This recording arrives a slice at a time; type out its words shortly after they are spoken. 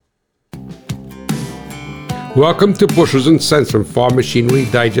Welcome to Bushels and Cents from Farm Machinery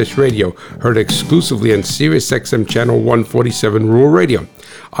Digest Radio, heard exclusively on Sirius XM Channel 147 Rural Radio.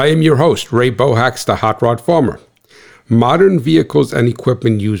 I am your host, Ray Bohax, the Hot Rod Farmer. Modern vehicles and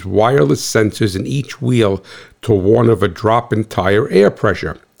equipment use wireless sensors in each wheel to warn of a drop in tire air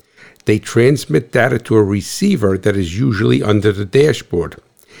pressure. They transmit data to a receiver that is usually under the dashboard.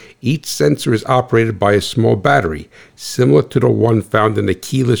 Each sensor is operated by a small battery, similar to the one found in a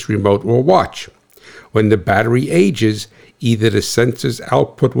keyless remote or watch. When the battery ages, either the sensor's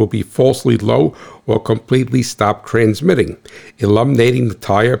output will be falsely low or completely stop transmitting, illuminating the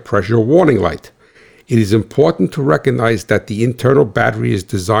tire pressure warning light. It is important to recognize that the internal battery is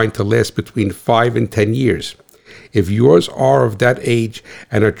designed to last between 5 and 10 years. If yours are of that age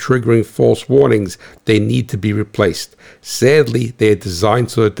and are triggering false warnings, they need to be replaced. Sadly, they are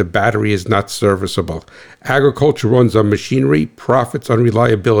designed so that the battery is not serviceable. Agriculture runs on machinery, profits on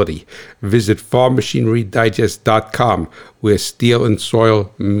reliability. Visit farmmachinerydigest.com, where steel and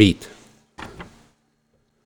soil meet.